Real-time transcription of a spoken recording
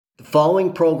The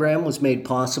following program was made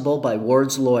possible by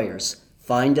Ward's Lawyers.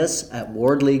 Find us at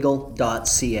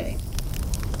wardlegal.ca.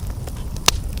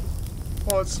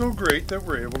 Well, it's so great that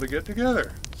we're able to get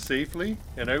together safely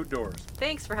and outdoors.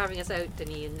 Thanks for having us out,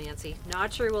 Denis and Nancy.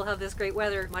 Not sure we'll have this great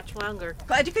weather much longer.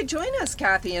 Glad you could join us,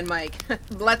 Kathy and Mike.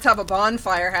 Let's have a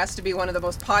bonfire has to be one of the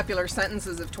most popular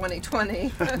sentences of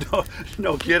 2020.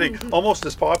 No kidding. Almost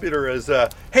as popular as,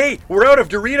 hey, we're out of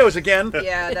Doritos again.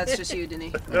 Yeah, that's just you,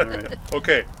 Denis. All right.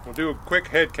 Okay, we'll do a quick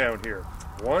head count here.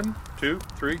 1, 2,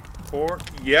 3, 4.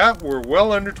 Yeah, we're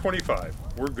well under 25.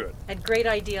 We're good. And great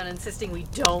idea on insisting we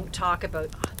don't talk about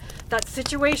that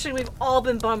situation we've all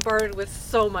been bombarded with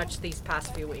so much these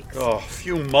past few weeks. Oh, a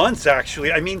few months,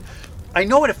 actually. I mean, I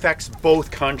know it affects both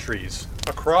countries.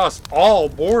 Across all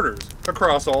borders,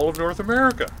 across all of North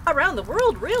America. Around the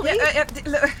world, really?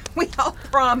 We all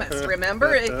promised,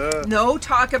 remember? No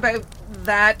talk about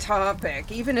that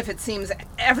topic, even if it seems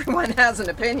everyone has an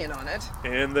opinion on it.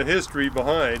 And the history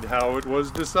behind how it was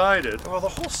decided. Well, the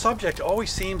whole subject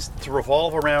always seems to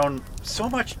revolve around so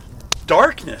much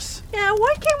darkness. Yeah,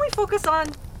 why can't we focus on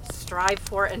strive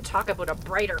for and talk about a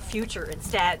brighter future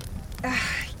instead?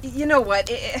 You know what?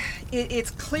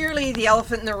 It's clearly the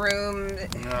elephant in the room.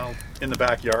 Well, in the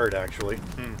backyard, actually.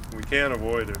 We can't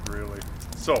avoid it, really.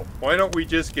 So, why don't we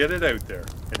just get it out there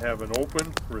and have an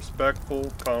open,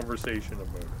 respectful conversation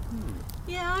about it?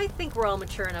 Yeah, I think we're all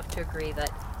mature enough to agree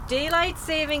that daylight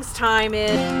savings time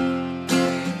is...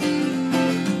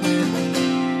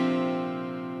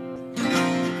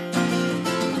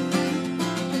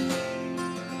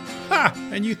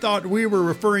 And you thought we were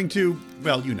referring to,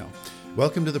 well, you know.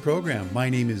 Welcome to the program. My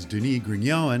name is Denis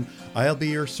Grignon, and I'll be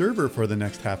your server for the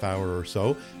next half hour or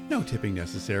so. No tipping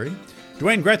necessary.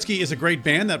 Dwayne Gretzky is a great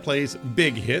band that plays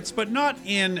big hits, but not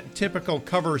in typical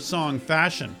cover song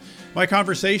fashion. My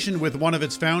conversation with one of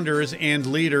its founders and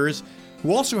leaders,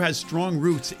 who also has strong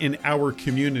roots in our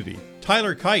community,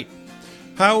 Tyler Kyte.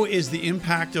 How is the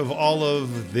impact of all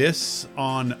of this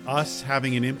on us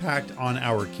having an impact on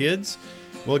our kids?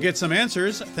 We'll get some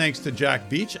answers thanks to Jack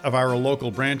Veitch of our local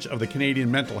branch of the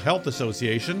Canadian Mental Health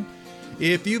Association.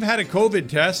 If you've had a COVID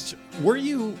test, were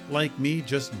you, like me,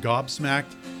 just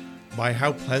gobsmacked by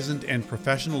how pleasant and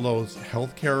professional those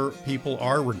healthcare people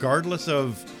are, regardless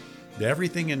of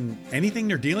everything and anything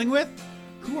they're dealing with?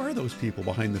 Who are those people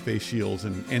behind the face shields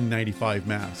and N95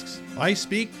 masks? I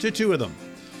speak to two of them.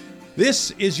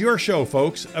 This is your show,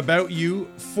 folks, about you,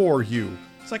 for you.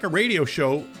 It's like a radio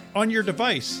show on your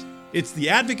device. It's the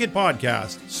Advocate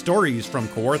Podcast, stories from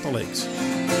Kawartha Lakes.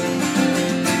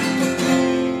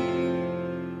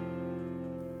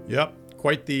 Yep,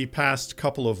 quite the past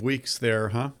couple of weeks there,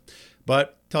 huh?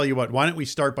 But tell you what, why don't we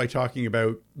start by talking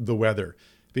about the weather?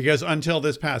 Because until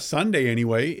this past Sunday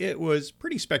anyway, it was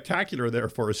pretty spectacular there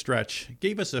for a stretch. It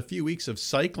gave us a few weeks of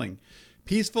cycling.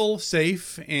 Peaceful,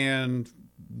 safe, and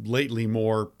lately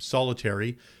more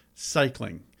solitary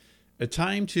cycling. A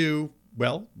time to,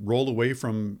 well, roll away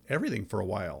from everything for a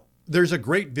while. There's a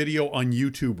great video on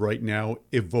YouTube right now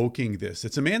evoking this.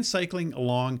 It's a man cycling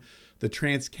along the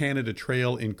Trans-Canada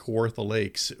Trail in Kawartha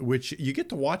Lakes, which you get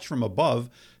to watch from above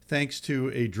thanks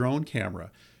to a drone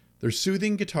camera. There's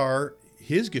soothing guitar,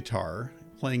 his guitar,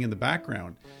 playing in the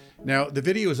background. Now, the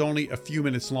video is only a few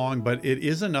minutes long, but it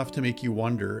is enough to make you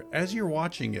wonder, as you're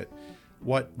watching it,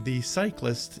 what the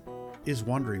cyclist is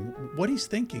wondering, what he's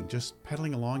thinking, just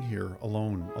pedaling along here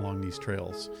alone along these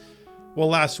trails. Well,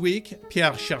 last week,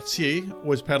 Pierre Chartier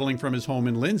was pedaling from his home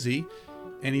in Lindsay,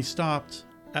 and he stopped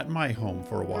at my home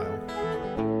for a while.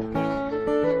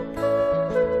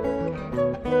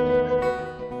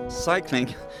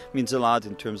 Cycling means a lot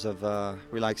in terms of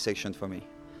relaxation for me.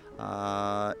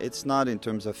 It's not in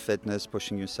terms of fitness,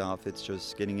 pushing yourself. It's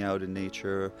just getting out in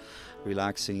nature,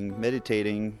 relaxing,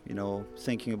 meditating,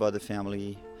 thinking about the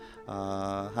family,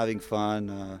 having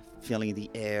fun, feeling the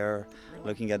air,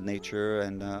 looking at nature,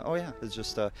 and it's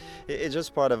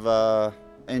just part of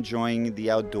enjoying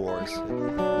the outdoors.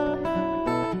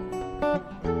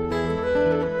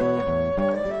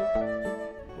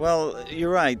 Well,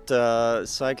 you're right.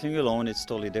 Cycling alone is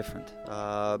totally different,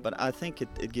 but I think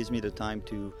it gives me the time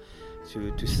to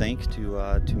think,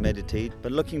 to meditate.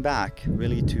 But looking back,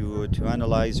 really to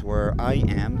analyze where I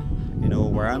am,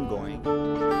 where I'm going.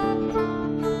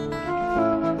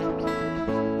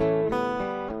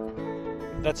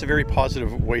 That's a very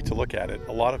positive way to look at it.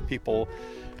 A lot of people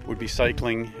would be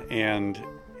cycling and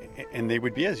they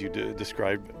would be, as you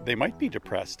described, they might be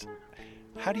depressed.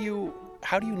 How do you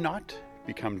not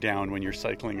become down when you're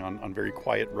cycling on very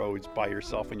quiet roads by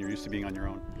yourself when you're used to being on your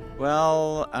own?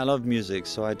 Well, I love music,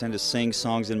 so I tend to sing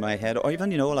songs in my head, or even,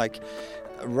 like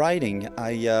writing.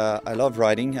 I love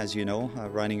writing, as you know,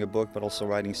 writing a book, but also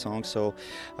writing songs. So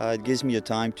it gives me a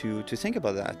time to think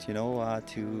about that.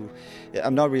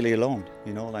 I'm not really alone.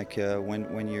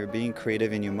 When you're being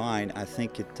creative in your mind, I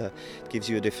think it gives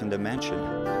you a different dimension.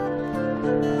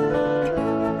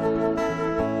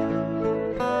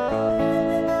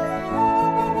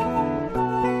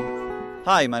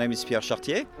 Hi, my name is Pierre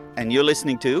Chartier, and you're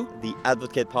listening to the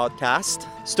Advocate Podcast,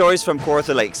 Stories from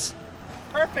Kawartha Lakes.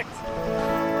 Perfect.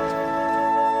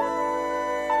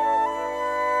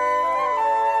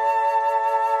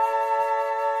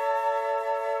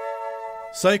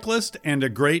 Cyclist and a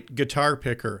great guitar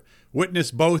picker.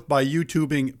 Witnessed both by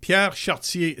YouTubing Pierre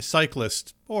Chartier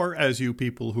Cyclist, or as you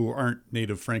people who aren't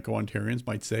native Franco-Ontarians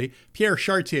might say, Pierre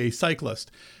Chartier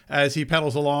Cyclist, as he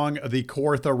pedals along the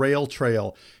Kawartha Rail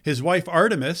Trail. His wife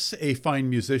Artemis, a fine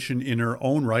musician in her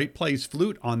own right, plays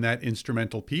flute on that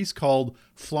instrumental piece called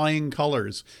Flying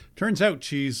Colors. Turns out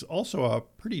she's also a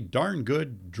pretty darn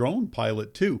good drone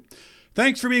pilot too.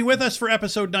 Thanks for being with us for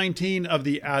episode 19 of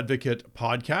the Advocate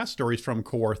Podcast, Stories from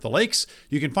Kawartha Lakes.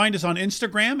 You can find us on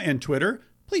Instagram and Twitter.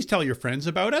 Please tell your friends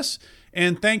about us.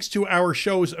 And thanks to our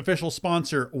show's official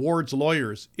sponsor, Ward's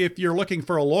Lawyers. If you're looking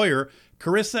for a lawyer,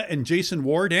 Carissa and Jason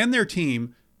Ward and their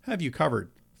team have you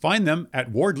covered. Find them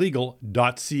at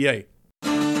wardlegal.ca.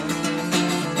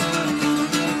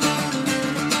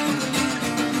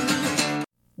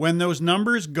 When those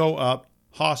numbers go up,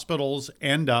 hospitals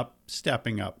end up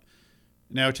stepping up.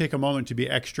 Now take a moment to be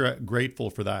extra grateful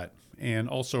for that, and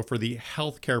also for the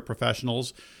healthcare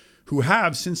professionals who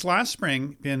have, since last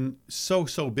spring, been so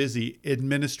busy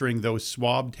administering those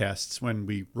swab tests when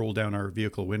we roll down our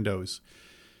vehicle windows.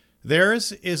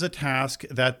 Theirs is a task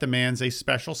that demands a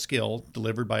special skill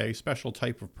delivered by a special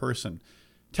type of person.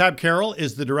 Tab Carroll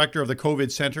is the director of the COVID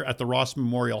Center at the Ross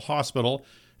Memorial Hospital.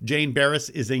 Jane Barris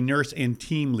is a nurse and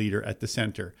team leader at the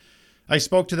center. I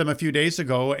spoke to them a few days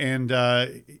ago, and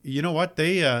you know what?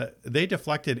 They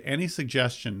deflected any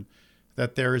suggestion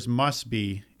that theirs must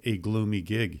be a gloomy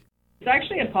gig. It's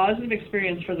actually a positive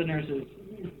experience for the nurses.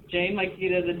 Jane,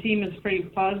 the team is pretty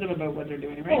positive about what they're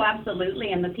doing, right? Oh,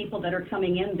 absolutely. And the people that are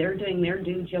coming in, they're doing their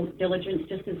due diligence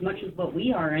just as much as what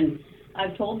we are. And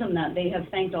I've told them that. They have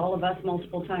thanked all of us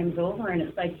multiple times over. And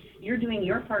it's like, you're doing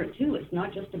your part too. It's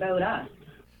not just about us.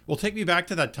 Well, take me back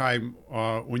to that time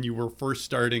when you were first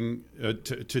starting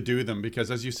to do them,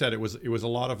 because as you said, it was a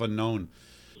lot of unknown.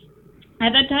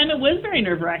 At that time, it was very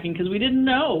nerve-wracking because we didn't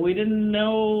know. We didn't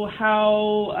know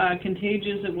how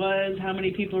contagious it was, how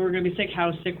many people were going to be sick,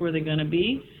 how sick were they going to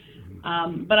be.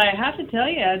 But I have to tell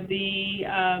you,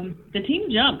 the team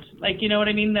jumped. You know what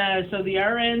I mean? So the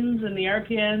RNs and the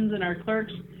RPNs and our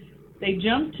clerks, they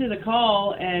jumped to the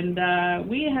call, and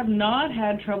we have not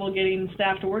had trouble getting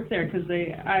staff to work there because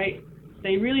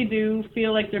they really do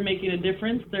feel like they're making a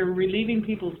difference. They're relieving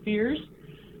people's fears.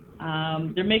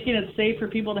 They're making it safe for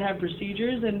people to have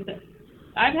procedures. And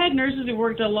I've had nurses who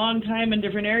worked a long time in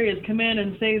different areas come in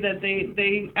and say that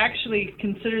they actually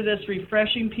consider this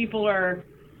refreshing. People are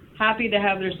happy to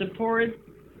have their support.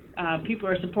 People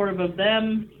are supportive of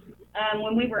them.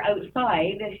 When we were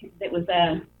outside, it was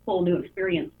a whole new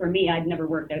experience for me. I'd never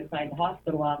worked outside the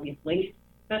hospital, obviously,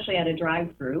 especially at a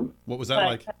drive-through. What was that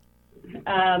like?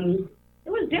 It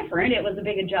was different. It was a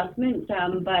big adjustment,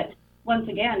 but once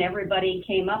again, everybody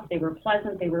came up. They were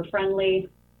pleasant. They were friendly.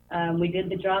 We did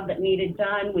the job that needed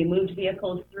done. We moved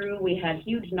vehicles through. We had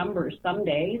huge numbers some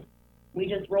days. We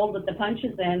just rolled with the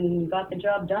punches and got the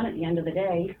job done at the end of the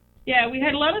day. Yeah, we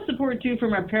had a lot of support, too,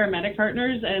 from our paramedic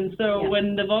partners. And so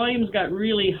when the volumes got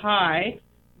really high,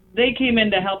 they came in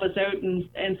to help us out.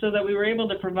 And so that we were able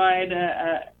to provide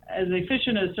as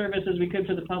efficient a service as we could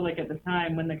for the public at the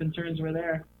time when the concerns were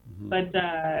there. Mm-hmm. But,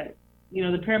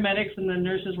 the paramedics and the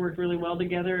nurses worked really well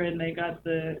together, and they got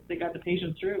the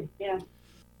patients through. Yeah.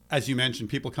 As you mentioned,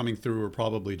 people coming through were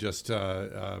probably just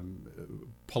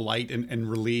polite and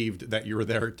relieved that you were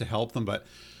there to help them. But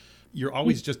you're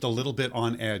always just a little bit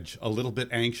on edge, a little bit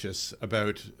anxious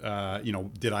about,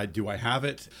 do I have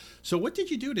it? So what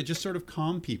did you do to just sort of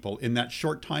calm people in that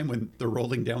short time when they're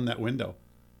rolling down that window?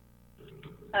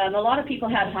 A lot of people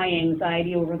had high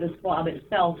anxiety over the swab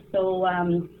itself. So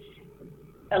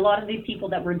a lot of the people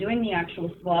that were doing the actual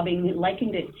swabbing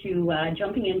likened it to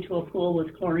jumping into a pool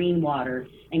with chlorine water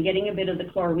and getting a bit of the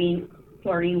chlorine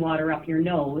water up your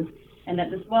nose. And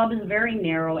that the swab is very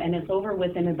narrow and it's over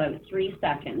within about 3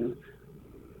 seconds.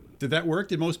 Did that work?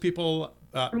 Did most people?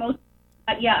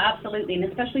 Yeah, absolutely. And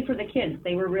especially for the kids,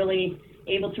 they were really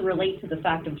able to relate to the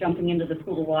fact of jumping into the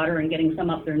pool of water and getting some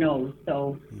up their nose.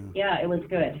 So, yeah, it was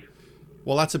good.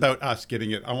 Well, that's about us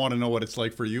getting it. I want to know what it's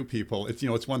like for you people. It's,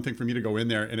 it's one thing for me to go in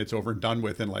there and it's over and done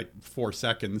with in like 4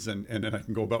 seconds and then I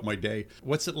can go about my day.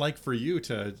 What's it like for you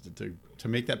to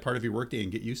make that part of your workday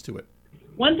and get used to it?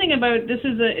 One thing about this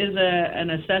is an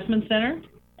assessment center,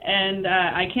 and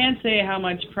I can't say how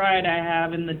much pride I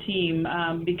have in the team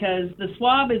because the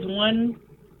swab is one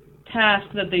task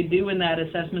that they do in that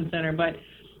assessment center, but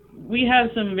we have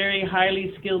some very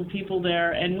highly skilled people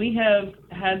there, and we have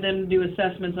had them do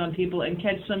assessments on people and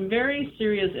catch some very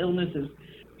serious illnesses.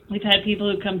 We've had people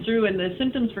who come through, and the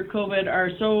symptoms for COVID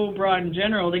are so broad in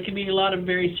general. They can be a lot of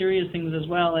very serious things as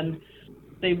well, and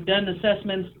they've done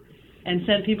assessments and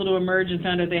sent people to emerge and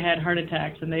found out they had heart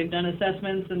attacks, and they've done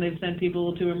assessments and they've sent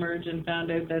people to emerge and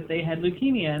found out that they had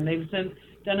leukemia, and they've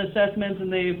done assessments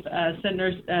and they've sent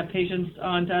patients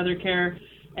on to other care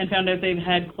and found out they've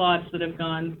had clots that have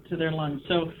gone to their lungs.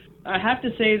 So I have to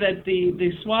say that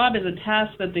the swab is a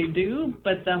task that they do,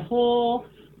 but the whole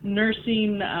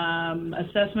nursing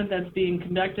assessment that's being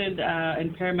conducted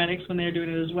and paramedics when they're doing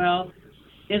it as well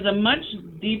is a much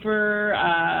deeper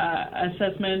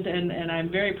assessment, and I'm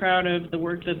very proud of the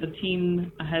work that the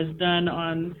team has done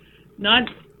on not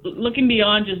looking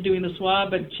beyond just doing the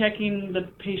swab, but checking the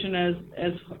patient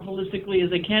as holistically as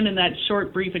they can in that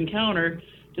short, brief encounter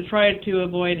to try to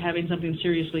avoid having something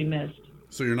seriously missed.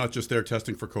 So you're not just there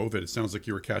testing for COVID. It sounds like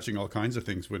you were catching all kinds of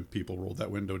things when people rolled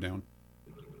that window down.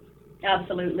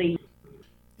 Absolutely.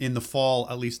 In the fall,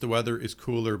 at least the weather is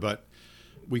cooler, but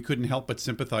we couldn't help but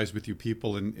sympathize with you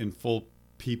people in full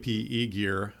PPE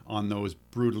gear on those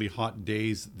brutally hot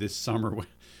days this summer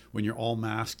when you're all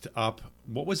masked up.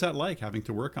 What was that like, having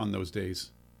to work on those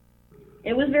days?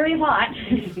 It was very hot,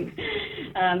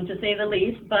 to say the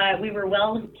least, but we were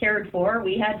well cared for.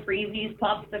 We had freezies,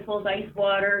 popsicles, ice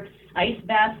water, ice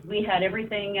baths. We had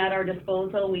everything at our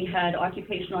disposal. We had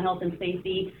occupational health and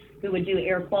safety who would do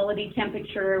air quality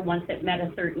temperature. Once it met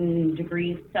a certain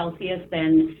degrees Celsius,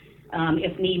 then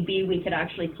if need be, we could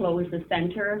actually close the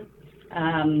center.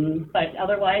 But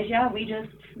otherwise, yeah, we just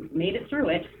made it through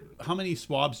it. How many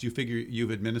swabs do you figure you've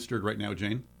administered right now,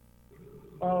 Jane?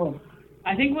 Oh,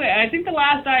 I think the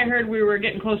last I heard we were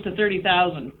getting close to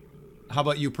 30,000. How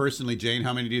about you personally, Jane?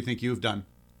 How many do you think you've done?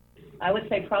 I would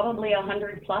say probably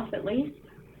 100 plus at least.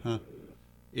 Huh.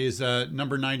 Is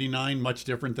number 99 much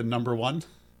different than number 1?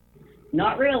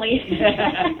 Not really.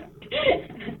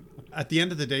 At the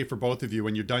end of the day, for both of you,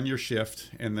 when you're done your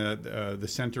shift and the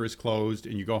center is closed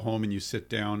and you go home and you sit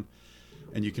down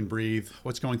and you can breathe,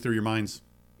 what's going through your minds?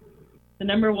 The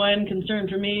number one concern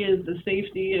for me is the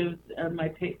safety of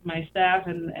my staff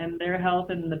and their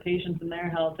health and the patients and their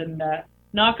health. And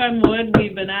knock on wood,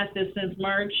 we've been at this since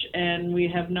March, and we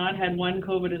have not had one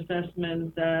COVID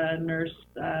assessment nurse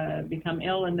become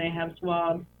ill, and they have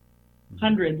swabbed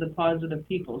hundreds of positive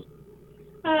people.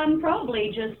 Probably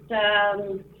just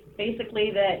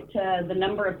basically that the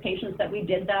number of patients that we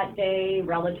did that day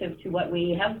relative to what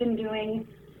we have been doing.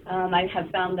 I have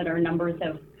found that our numbers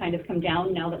have kind of come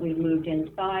down now that we've moved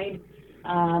inside.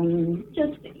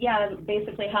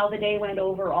 Basically how the day went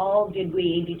overall. Did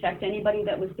we detect anybody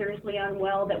that was seriously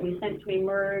unwell that we sent to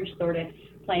emerge, sort of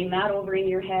playing that over in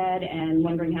your head and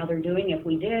wondering how they're doing if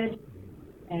we did,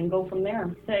 and go from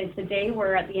there. So it's a day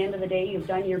where at the end of the day you've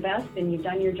done your best and you've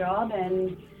done your job,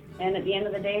 and at the end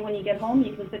of the day when you get home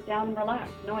you can sit down and relax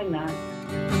knowing that.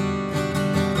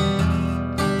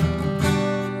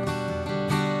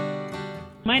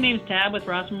 My name's Tab with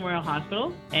Ross Memorial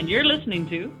Hospital, and you're listening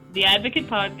to The Advocate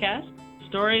Podcast,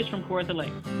 Stories from Kawartha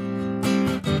Lakes.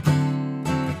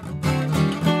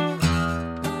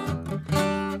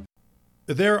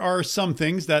 There are some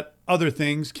things that other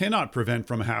things cannot prevent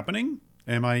from happening.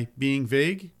 Am I being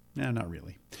vague? No, not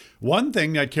really. One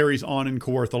thing that carries on in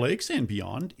Kawartha Lakes and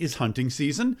beyond is hunting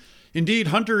season. Indeed,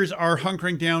 hunters are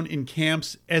hunkering down in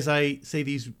camps as I say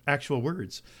these actual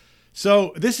words.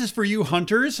 So this is for you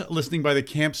hunters listening by the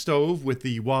camp stove with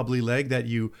the wobbly leg that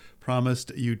you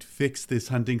promised you'd fix this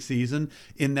hunting season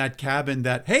in that cabin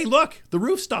that, hey, look, the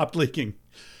roof stopped leaking.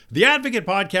 The Advocate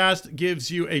Podcast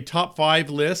gives you a top 5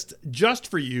 list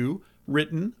just for you,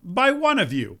 written by one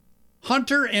of you.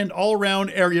 Hunter and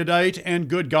all-round erudite and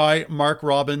good guy Mark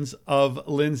Robbins of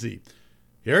Lindsay.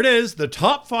 Here it is, the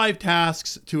top 5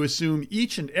 tasks to assume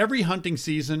each and every hunting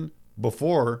season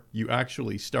before you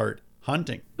actually start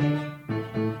hunting.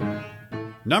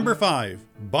 Number 5,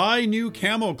 buy new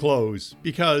camo clothes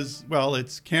because, well,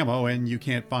 it's camo and you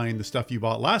can't find the stuff you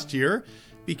bought last year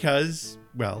because,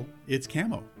 well, it's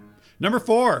camo. Number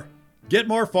 4, Get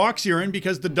more fox urine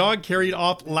because the dog carried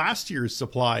off last year's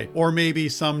supply. Or maybe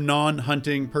some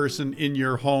non-hunting person in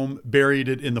your home buried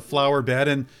it in the flower bed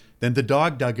and then the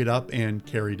dog dug it up and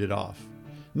carried it off.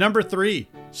 Number 3,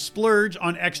 splurge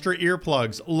on extra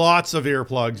earplugs. Lots of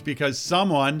earplugs because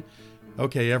someone,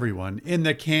 okay, everyone, in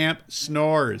the camp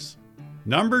snores.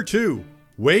 Number 2,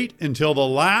 wait until the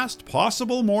last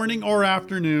possible morning or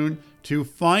afternoon to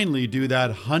finally do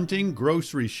that hunting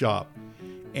grocery shop.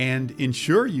 And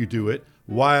ensure you do it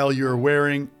while you're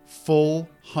wearing full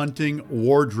hunting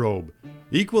wardrobe.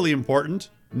 Equally important,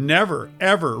 never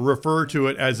ever refer to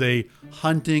it as a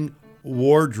hunting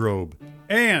wardrobe.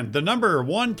 And the number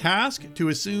 1 task to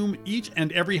assume each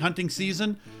and every hunting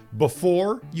season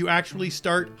before you actually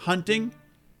start hunting: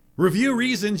 review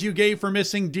reasons you gave for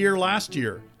missing deer last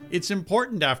year. It's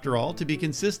important, after all, to be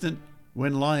consistent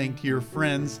when lying to your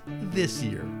friends this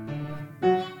year.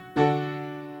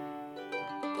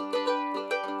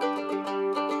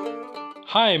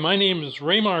 Hi, my name is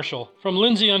Ray Marshall from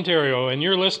Lindsay, Ontario, and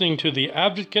you're listening to the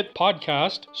Advocate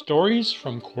Podcast, Stories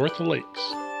from Kawartha Lakes.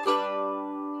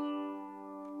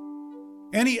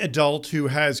 Any adult who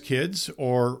has kids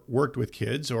or worked with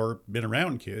kids or been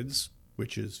around kids,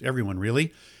 which is everyone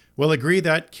really, will agree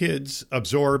that kids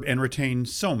absorb and retain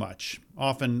so much,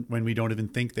 often when we don't even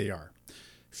think they are.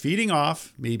 Feeding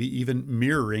off, maybe even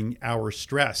mirroring our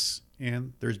stress.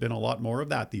 And there's been a lot more of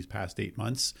that these past 8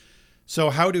 months. So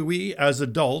how do we, as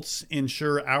adults,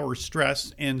 ensure our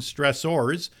stress and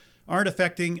stressors aren't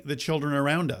affecting the children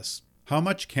around us? How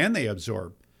much can they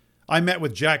absorb? I met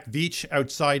with Jack Veitch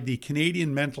outside the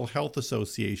Canadian Mental Health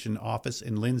Association office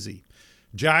in Lindsay.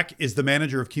 Jack is the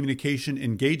manager of communication,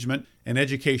 engagement, and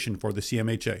education for the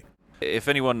CMHA. If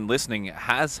anyone listening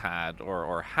has had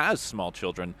or has small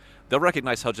children, they'll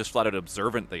recognize how just flat out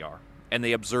observant they are, and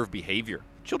they observe behavior.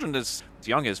 Children as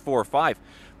young as 4 or 5,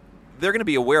 they're going to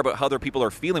be aware about how other people are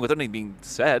feeling without anything being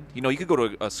said. You know, you could go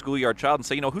to a schoolyard child and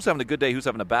say, you know, who's having a good day, who's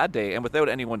having a bad day, and without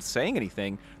anyone saying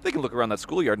anything, they can look around that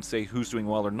schoolyard and say who's doing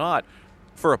well or not.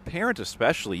 For a parent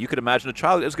especially, you could imagine a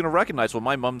child is going to recognize, well,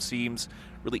 my mom seems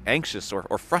really anxious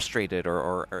or frustrated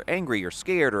or angry or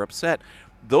scared or upset.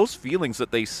 Those feelings that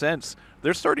they sense,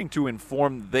 they're starting to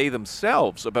inform they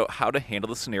themselves about how to handle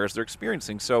the scenarios they're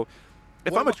experiencing. So,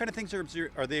 what kind of things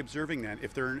are they observing then?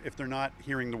 If they're not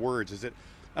hearing the words, is it,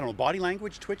 I don't know, body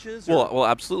language, twitches? Well,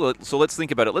 absolutely. So let's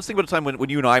think about it. Let's think about a time when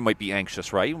you and I might be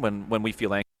anxious, right? When we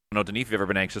feel anxious. I don't know, Denise, if you've ever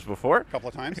been anxious before. A couple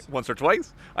of times. Once or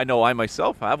twice. I know I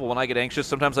myself have. Well, when I get anxious,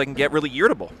 sometimes I can get really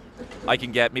irritable. I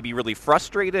can get maybe really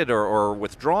frustrated or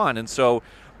withdrawn. And so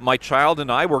my child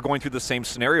and I, we're going through the same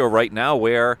scenario right now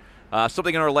where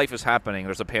something in our life is happening.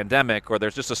 There's a pandemic, or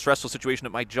there's just a stressful situation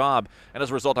at my job, and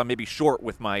as a result, I'm maybe short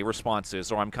with my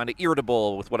responses, or I'm kind of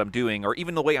irritable with what I'm doing, or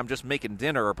even the way I'm just making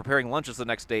dinner or preparing lunches the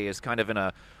next day is kind of in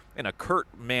a curt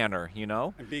manner, you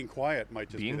know? And being quiet might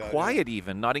just being be that. Quiet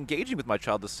even, not engaging with my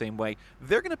child the same way.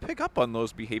 They're going to pick up on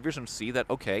those behaviors and see that,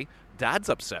 okay, Dad's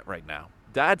upset right now.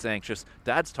 Dad's anxious.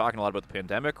 Dad's talking a lot about the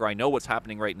pandemic, or I know what's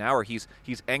happening right now, or he's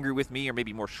angry with me, or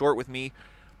maybe more short with me.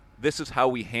 This is how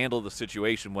we handle the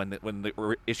situation when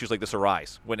the issues like this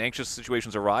arise. When anxious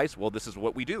situations arise, well, this is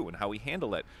what we do and how we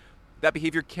handle it. That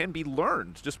behavior can be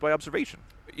learned just by observation.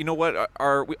 You know what?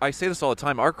 I say this all the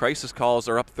time. Our crisis calls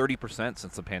are up 30%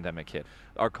 since the pandemic hit.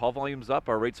 Our call volume's up.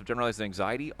 Our rates of generalized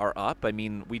anxiety are up. I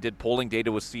mean, we did polling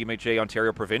data with CMHA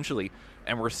Ontario provincially,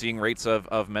 and we're seeing rates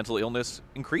of mental illness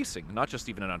increasing, not just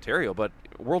even in Ontario, but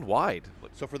worldwide.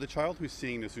 So for the child who's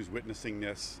seeing this, who's witnessing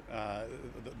this,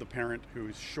 the parent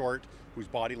who's short, whose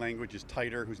body language is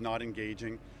tighter, who's not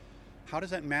engaging, how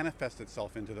does that manifest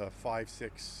itself into the 5,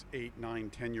 6, 8,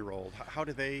 9, 10-year-old? How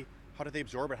do they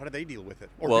absorb it? How do they deal with it?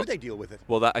 Or do they deal with it?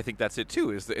 Well, I think that's it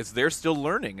too, is they're still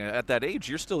learning. At that age,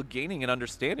 you're still gaining and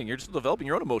understanding. You're still developing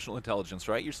your own emotional intelligence,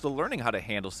 right? You're still learning how to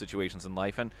handle situations in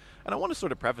life. And I want to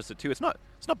sort of preface it too. It's not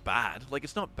bad. Like,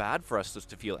 it's not bad for us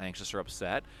to feel anxious or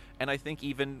upset. And I think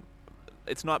even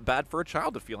it's not bad for a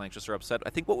child to feel anxious or upset. I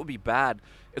think what would be bad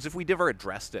is if we never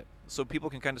addressed it. So people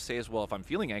can kind of say as well, if I'm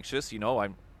feeling anxious, you know,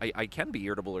 I can be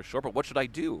irritable or short, but what should I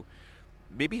do?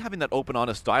 Maybe having that open,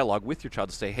 honest dialogue with your child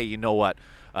to say, hey, you know what,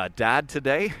 Dad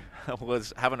today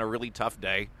was having a really tough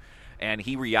day, and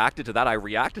he reacted to that. I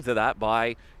reacted to that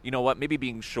by, you know what, maybe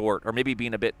being short, or maybe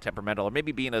being a bit temperamental, or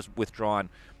maybe being as withdrawn.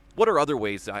 What are other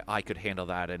ways I could handle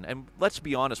that? And let's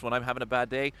be honest, when I'm having a bad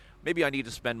day, maybe I need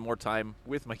to spend more time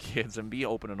with my kids and be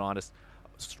open and honest.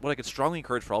 What I could strongly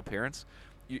encourage for all parents,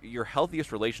 your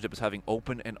healthiest relationship is having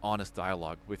open and honest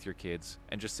dialogue with your kids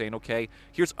and just saying, okay,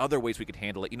 here's other ways we could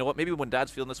handle it. You know what, maybe when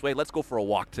Dad's feeling this way, let's go for a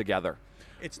walk together.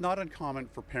 It's not uncommon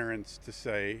for parents to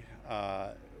say,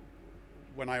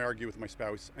 when I argue with my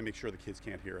spouse, I make sure the kids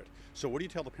can't hear it. So what do you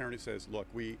tell the parent who says, look,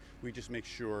 we just make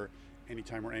sure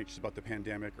anytime we're anxious about the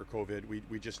pandemic or COVID,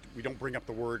 we don't bring up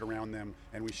the word around them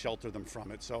and we shelter them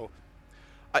from it. So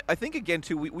I think, again,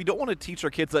 too, we don't want to teach our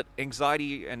kids that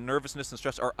anxiety and nervousness and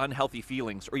stress are unhealthy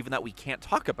feelings, or even that we can't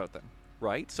talk about them,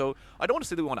 right? So I don't want to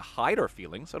say that we want to hide our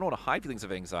feelings. I don't want to hide feelings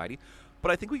of anxiety. But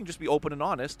I think we can just be open and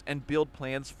honest and build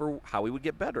plans for how we would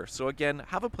get better. So again,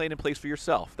 have a plan in place for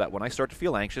yourself that when I start to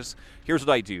feel anxious, here's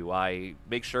what I do. I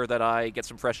make sure that I get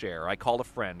some fresh air. I call a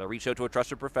friend. I reach out to a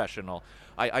trusted professional.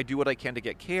 I do what I can to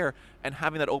get care, and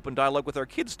having that open dialogue with our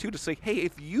kids too to say, hey,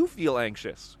 if you feel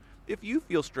anxious, if you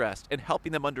feel stressed, and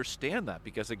helping them understand that,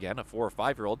 because again, a 4 or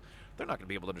 5-year-old, they're not going to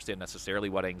be able to understand necessarily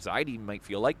what anxiety might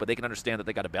feel like, but they can understand that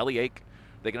they got a bellyache.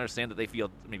 They can understand that they feel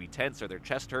maybe tense, or their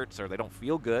chest hurts, or they don't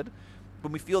feel good.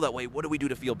 When we feel that way, what do we do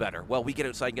to feel better? Well, we get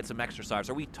outside and get some exercise,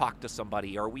 or we talk to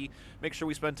somebody, or we make sure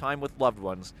we spend time with loved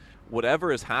ones.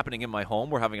 Whatever is happening in my home,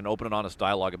 we're having an open and honest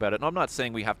dialogue about it. And I'm not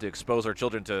saying we have to expose our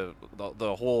children to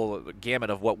the whole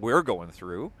gamut of what we're going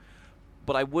through,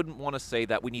 but I wouldn't want to say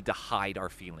that we need to hide our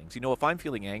feelings. You know, if I'm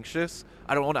feeling anxious,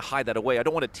 I don't want to hide that away. I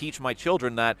don't want to teach my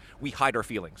children that we hide our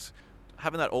feelings.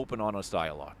 Having that open, honest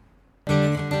dialogue.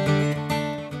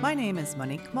 My name is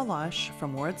Monique Malash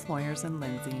from Ward's Lawyers in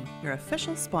Lindsay, your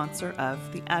official sponsor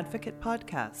of the Advocate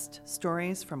Podcast,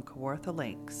 Stories from Kawartha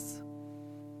Lakes.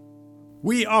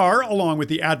 We are, along with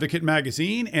the Advocate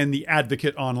Magazine and the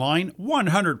Advocate Online,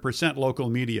 100%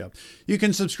 local media. You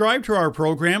can subscribe to our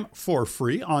program for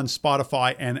free on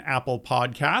Spotify and Apple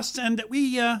Podcasts, and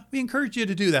we encourage you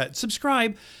to do that.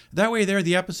 Subscribe. That way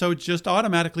the episodes just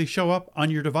automatically show up on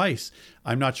your device.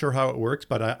 I'm not sure how it works,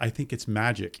 but I think it's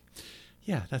magic.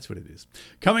 Yeah, that's what it is.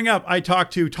 Coming up, I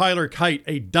talked to Tyler Kyte,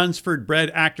 a Dunsford-bred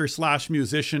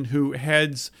actor/musician who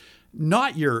heads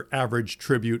not your average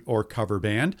tribute or cover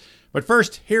band. But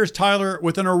first, here's Tyler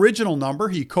with an original number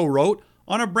he co-wrote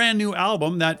on a brand new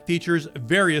album that features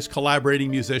various collaborating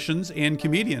musicians and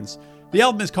comedians. The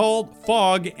album is called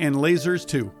Fog and Lasers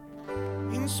 2.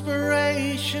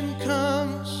 Inspiration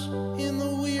comes in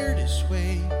the weirdest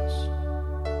ways.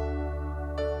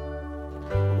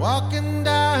 Walking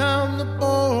down the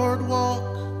boardwalk,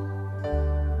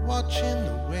 watching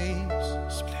the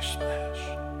waves splish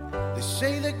splash. They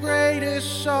say the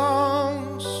greatest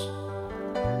songs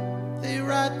they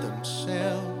write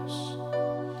themselves.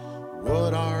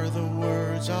 What are the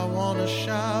words I want to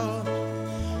shout?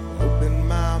 Open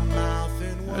my mouth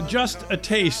and just a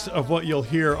taste of what you'll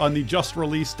hear on the just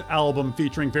released album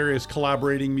featuring various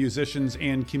collaborating musicians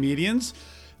and comedians.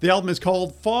 The album is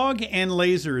called Fog and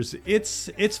Lasers.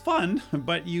 It's fun,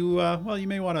 but you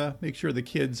may want to make sure the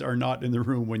kids are not in the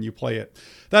room when you play it.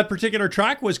 That particular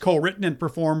track was co-written and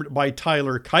performed by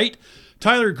Tyler Kyte.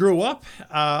 Tyler grew up,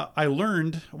 I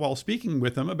learned while speaking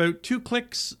with him, about 2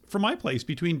 clicks from my place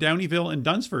between Downeyville and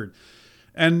Dunsford.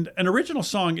 And an original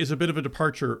song is a bit of a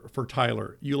departure for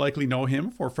Tyler. You likely know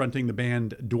him for fronting the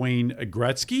band Dwayne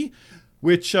Gretzky,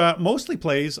 which mostly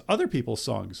plays other people's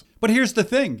songs. But here's the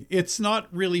thing. It's not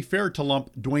really fair to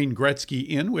lump Dwayne Gretzky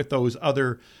in with those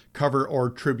other cover or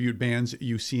tribute bands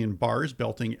you see in bars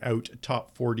belting out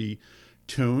top 40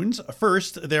 tunes.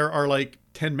 First, there are like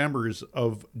 10 members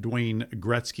of Dwayne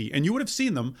Gretzky, and you would have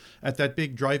seen them at that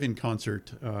big drive-in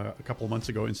concert a couple of months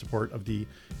ago in support of the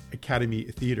Academy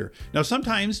Theatre. Now,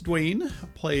 sometimes Dwayne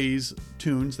plays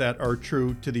tunes that are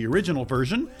true to the original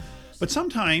version, but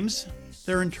sometimes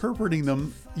they're interpreting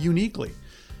them uniquely,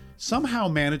 somehow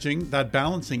managing that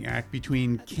balancing act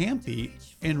between campy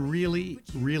and really,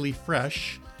 really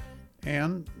fresh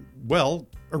and, well,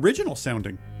 original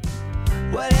sounding.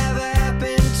 whatever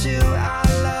happened to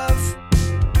our love?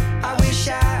 I wish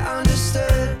I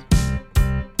understood.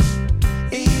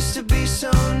 It used to be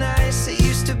so nice, it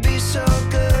used to be so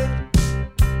good.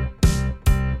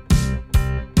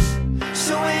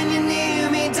 So when you're near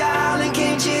me, darling,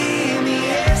 can't you hear me?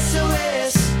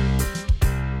 SOS.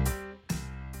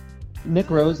 Nick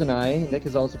Rose and I, Nick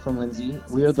is also from Lindsay,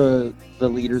 we are the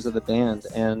leaders of the band,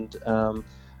 and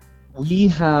we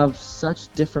have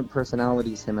such different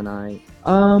personalities, him and I.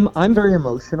 I'm very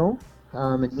emotional,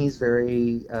 and he's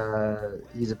very,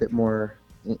 he's a bit more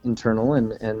internal,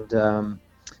 and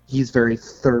he's very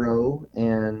thorough,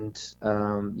 and,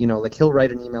 you know, like he'll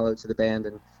write an email out to the band,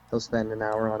 and he'll spend an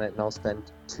hour on it, and I'll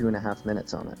spend 2.5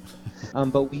 minutes on it.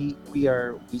 But we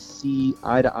see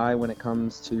eye to eye when it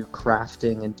comes to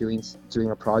crafting and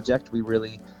doing a project.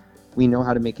 We know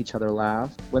how to make each other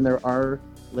laugh. When there are,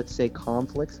 let's say,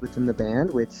 conflicts within the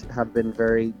band, which have been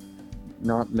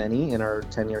not many in our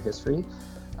 10-year history,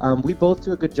 we both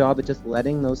do a good job at just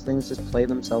letting those things just play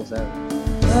themselves out.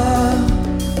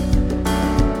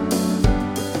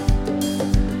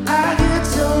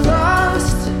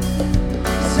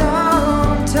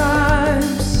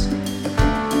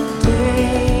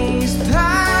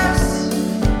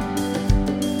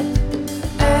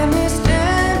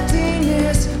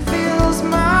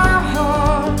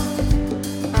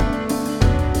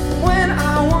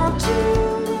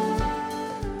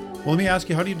 ask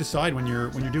you, how do you decide when you're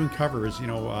doing covers? You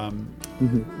know,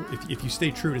 if you stay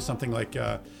true to something like,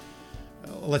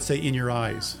 let's say, In Your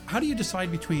Eyes, how do you decide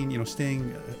between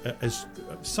staying as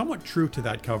somewhat true to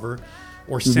that cover,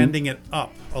 or sending it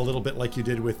up a little bit like you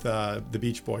did with the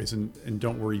Beach Boys and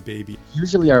Don't Worry Baby?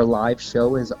 Usually our live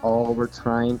show is all we're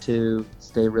trying to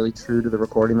stay really true to the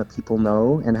recording that people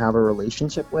know and have a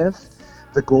relationship with.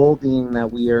 The goal being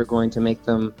that we are going to make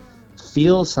them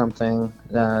feel something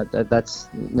that's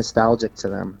nostalgic to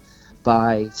them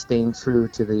by staying true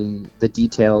to the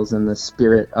details and the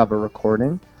spirit of a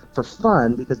recording for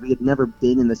fun, because we had never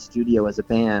been in the studio as a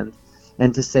band.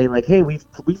 And to say, like, hey, we've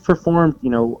performed,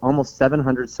 almost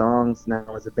 700 songs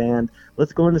now as a band.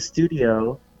 Let's go in the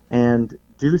studio and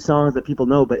do songs that people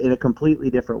know, but in a completely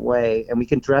different way. And we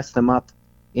can dress them up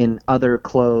in other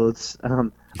clothes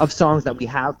of songs that we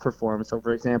have performed. So,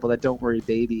 for example, that Don't Worry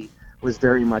Baby was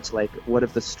very much like, what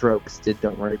if the Strokes did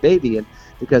Don't Worry Baby? And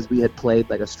because we had played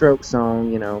like a Strokes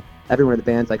song, everyone in the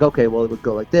band's like, okay, well, it would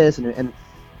go like this.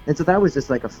 And so that was just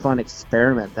like a fun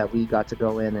experiment that we got to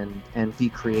go in and be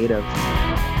creative.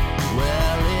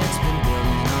 Well, it's been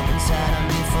building up inside of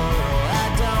me for I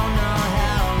don't know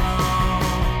how long.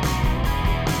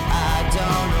 I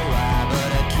don't know why, but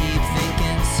I keep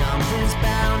thinking something's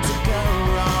bound to go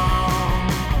wrong.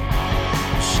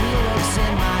 She looks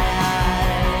in my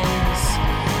eyes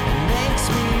and makes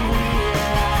me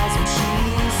realize what she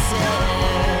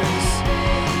says.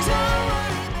 Don't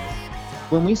worry, baby.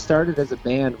 When we started as a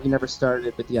band, we never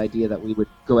started with the idea that we would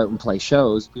go out and play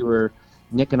shows.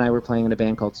 Nick and I were playing in a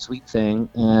band called Sweet Thing,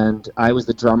 and I was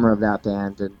the drummer of that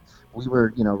band, and we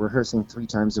were, rehearsing 3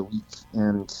 times a week,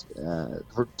 and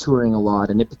we're touring a lot,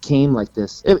 and it became like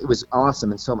this. It was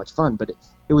awesome and so much fun, but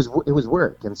it was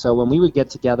work. And so when we would get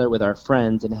together with our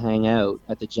friends and hang out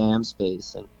at the jam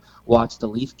space and watch the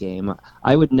Leaf game,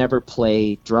 I would never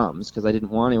play drums because I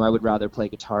didn't want to. I would rather play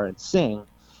guitar and sing.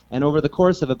 And over the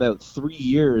course of about 3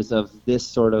 years of this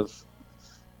sort of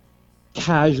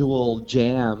casual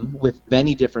jam with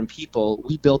many different people,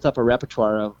 we built up a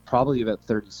repertoire of probably about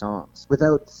 30 songs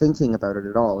without thinking about it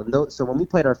at all. And so when we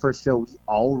played our first show, we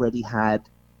already had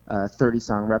a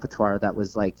 30-song repertoire that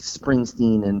was like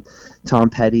Springsteen and Tom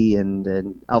Petty and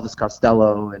Elvis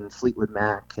Costello and Fleetwood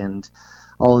Mac and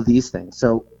all of these things.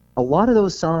 So a lot of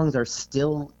those songs are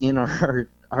still in our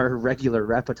regular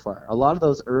repertoire. A lot of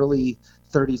those early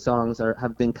 30 songs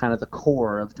have been kind of the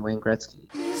core of Dwayne Gretzky.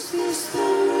 Is this the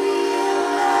real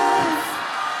life?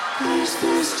 Is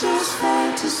this just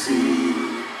fantasy?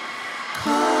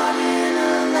 Caught in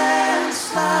a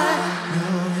landslide,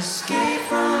 no escape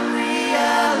from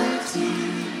reality.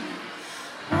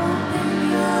 Open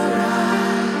your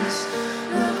eyes,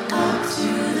 look up to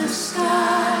the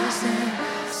skies and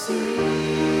see.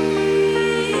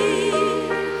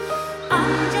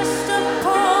 I'm just a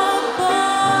poor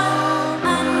boy,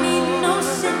 I need no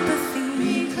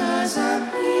sympathy, because I'm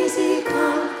easy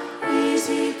come,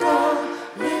 easy go,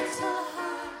 little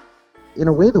heart. In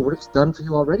a way, the work's done for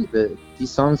you already.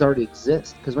 These songs already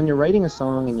exist. Because when you're writing a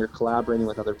song and you're collaborating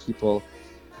with other people,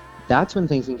 that's when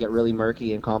things can get really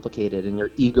murky and complicated and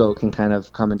your ego can kind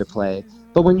of come into play.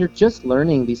 But when you're just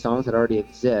learning these songs that already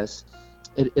exist,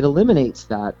 it eliminates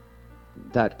that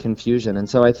confusion. And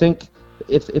so I think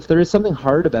if there is something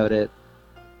hard about it,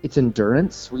 it's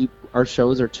endurance. Our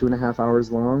shows are 2.5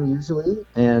 hours long usually,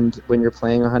 and when you're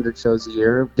playing 100 shows a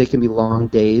year, they can be long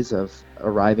days of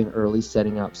arriving early,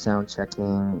 setting up, sound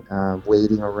checking,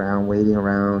 waiting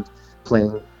around,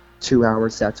 playing 2-hour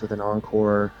sets with an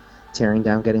encore, tearing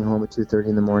down, getting home at 2:30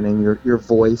 in the morning. Your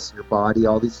voice, your body,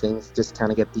 all these things just kind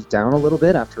of get beat down a little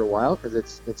bit after a while, because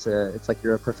it's like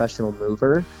you're a professional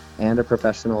mover and a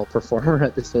professional performer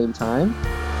at the same time.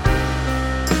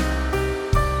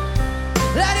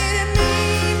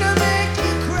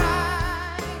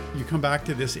 You come back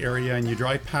to this area and you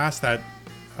drive past that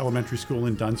elementary school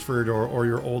in Dunsford or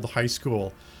your old high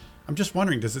school. I'm just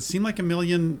wondering, does it seem like a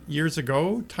million years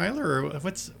ago, Tyler, or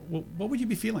what would you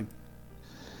be feeling?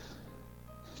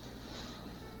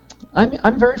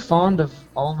 I'm very fond of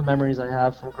all the memories I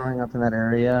have from growing up in that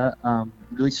area.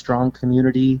 Really strong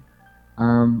community,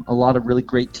 a lot of really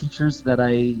great teachers that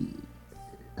I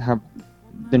have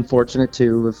been fortunate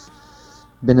to have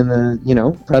been in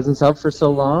the presence of for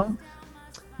so long.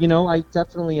 I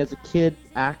definitely, as a kid,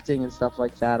 acting and stuff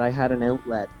like that, I had an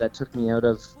outlet that took me out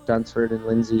of Dunsford and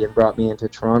Lindsay and brought me into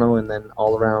Toronto and then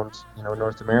all around,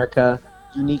 North America.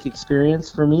 Unique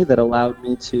experience for me that allowed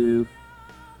me to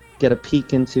get a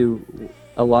peek into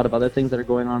a lot of other things that are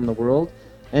going on in the world.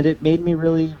 And it made me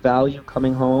really value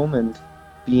coming home and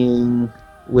being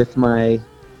with my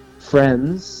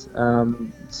friends,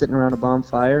 sitting around a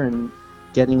bonfire and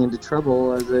getting into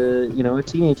trouble as a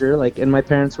teenager. And my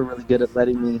parents were really good at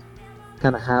letting me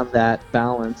kind of have that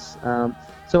balance.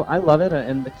 So I love it,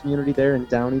 and the community there in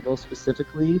Downeyville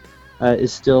specifically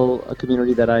is still a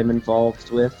community that I'm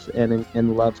involved with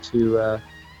and love to.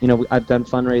 I've done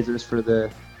fundraisers for the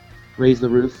Raise the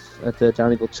Roof at the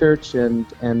Downeyville Church,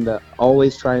 and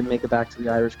always try and make it back to the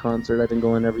Irish concert. I've been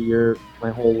going every year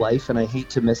my whole life, and I hate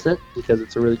to miss it because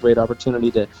it's a really great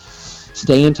opportunity to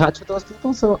stay in touch with those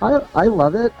people. So I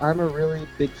love it. I'm a really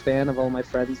big fan of all my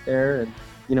friends there, and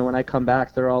when I come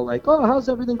back, they're all like, "Oh, how's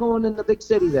everything going in the big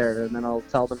city there?" And then I'll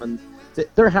tell them, and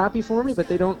they're happy for me, but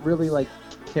they don't really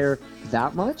care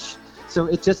that much. So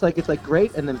it's just it's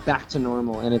great, and then back to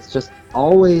normal, and it's just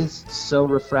always so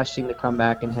refreshing to come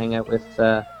back and hang out with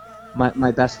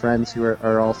my best friends who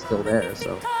are all still there.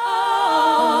 So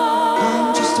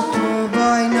I'm just a poor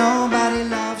boy, nobody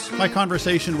loves me. My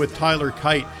conversation with Tyler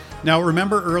Kyte. Now,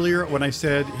 remember earlier when I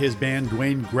said his band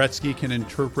Dwayne Gretzky can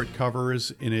interpret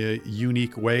covers in a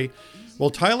unique way? Well,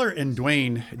 Tyler and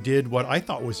Dwayne did what I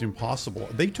thought was impossible.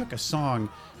 They took a song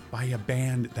by a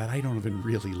band that I don't even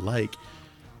really like,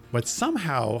 but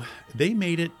somehow they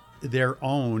made it their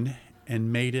own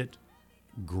and made it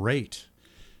great.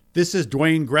 This is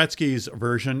Dwayne Gretzky's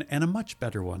version, and a much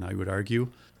better one, I would argue,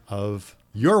 of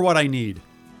You're What I Need.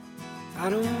 I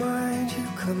don't mind you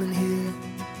coming here,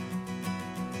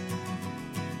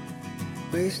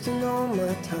 wasting all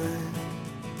my time.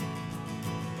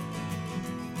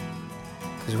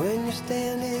 'Cause when you're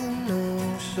standing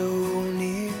oh so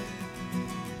near,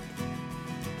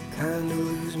 kinda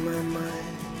lose my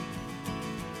mind.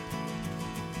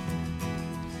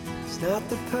 It's not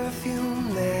the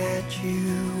perfume that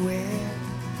you wear,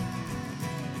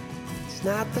 it's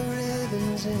not the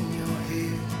ribbons in your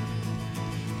hair.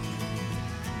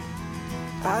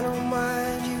 I don't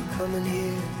mind you coming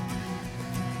here,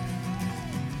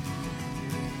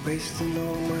 wasting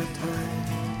all my time.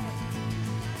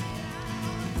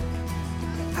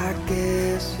 I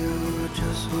guess you're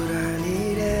just what I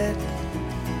needed.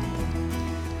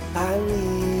 I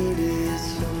needed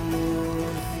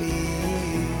someone to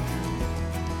feel.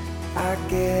 I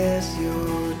guess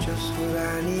you're just what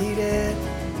I needed.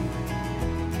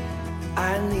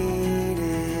 I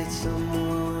needed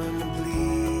someone to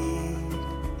bleed.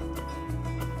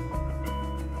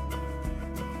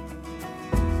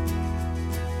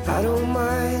 I don't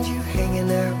mind you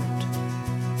hanging out,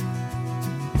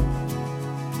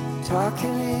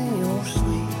 talking in your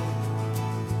sleep.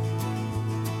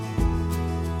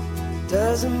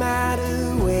 Doesn't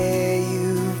matter where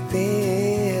you've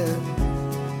been,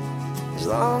 as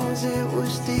long as it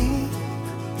was deep.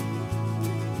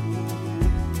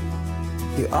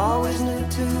 You always knew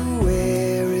to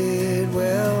wear it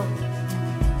well.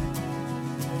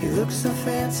 You look so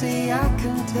fancy, I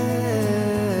can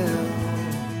tell.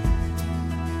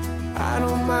 I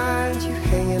don't mind you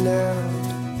hanging out,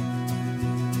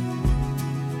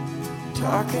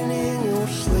 talking in your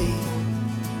sleep.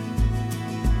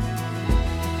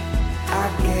 I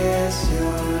guess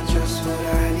you're just what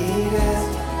I needed.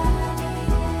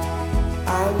 I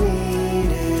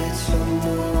needed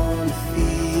someone to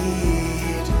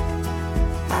feed.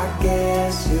 I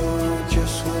guess you're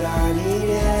just what I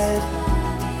needed.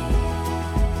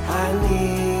 I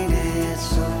needed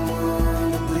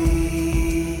someone to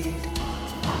bleed.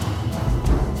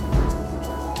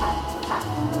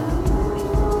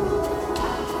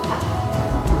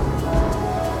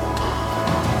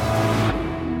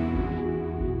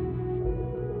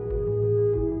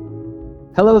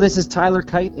 Hello, this is Tyler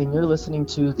Kyte, and you're listening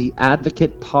to the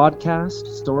Advocate Podcast,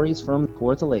 Stories from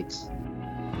Kawartha Lakes.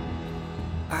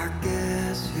 I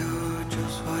guess you're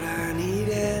just what I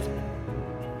needed.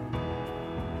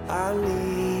 I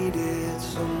needed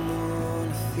someone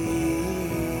to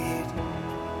feed.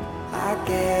 I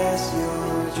guess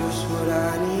you're just what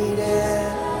I needed.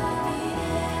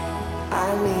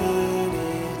 I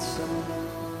needed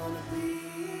someone to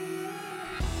bleed.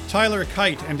 Tyler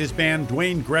Kyte and his band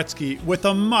Dwayne Gretzky with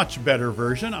a much better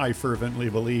version, I fervently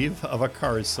believe, of a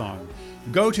Cars song.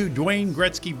 Go to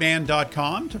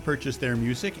DwayneGretzkyBand.com to purchase their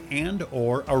music and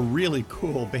or a really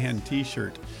cool band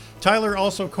t-shirt. Tyler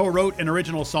also co-wrote an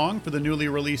original song for the newly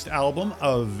released album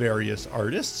of various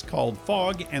artists called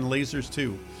Fog and Lasers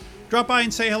 2. Drop by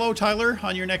and say hello, Tyler,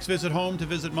 on your next visit home to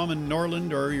visit Mum in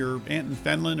Norland or your aunt in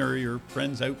Fenland or your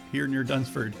friends out here near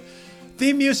Dunsford.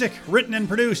 Theme music written and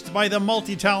produced by the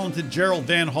multi-talented Gerald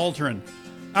Van Halteren.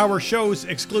 Our show's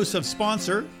exclusive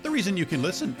sponsor, the reason you can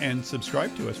listen and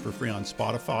subscribe to us for free on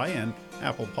Spotify and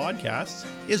Apple Podcasts,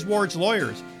 is Ward's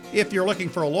Lawyers. If you're looking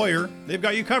for a lawyer, they've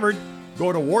got you covered.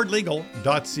 Go to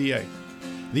wardlegal.ca.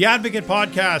 The Advocate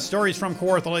Podcast, Stories from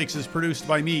Kawartha Lakes, is produced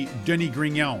by me, Denis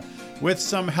Grignon, with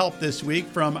some help this week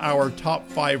from our top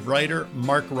 5 writer,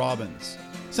 Mark Robbins.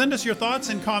 Send us your thoughts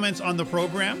and comments on the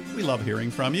program. We love hearing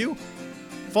from you.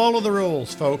 Follow the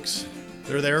rules, folks.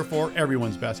 They're there for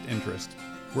everyone's best interest.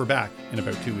 We're back in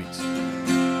about 2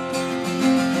 weeks.